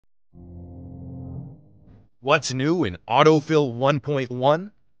What's new in AutoFill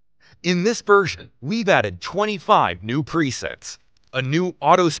 1.1? In this version, we've added 25 new presets, a new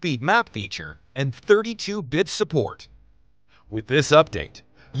auto speed map feature, and 32-bit support. With this update,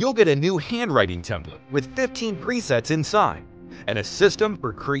 you'll get a new handwriting template with 15 presets inside, and a system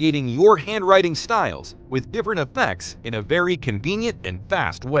for creating your handwriting styles with different effects in a very convenient and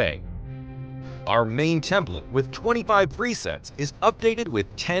fast way. Our main template with 25 presets is updated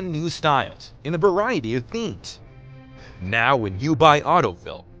with 10 new styles in a variety of themes. Now when you buy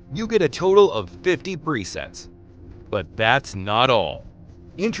AutoFill, you get a total of 50 presets. But that's not all.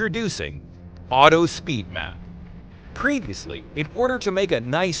 Introducing Auto Speed Map. Previously, in order to make a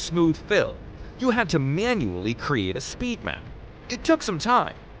nice smooth fill, you had to manually create a speed map. It took some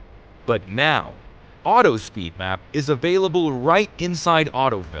time. But now, Auto Speed Map is available right inside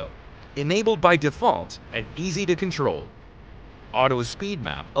AutoFill, enabled by default and easy to control. Auto Speed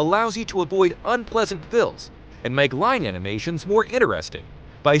Map allows you to avoid unpleasant fills and make line animations more interesting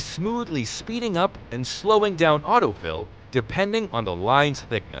by smoothly speeding up and slowing down autofill depending on the line's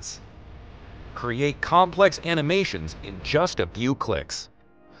thickness. Create complex animations in just a few clicks.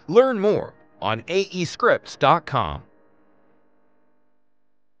 Learn more on aescripts.com.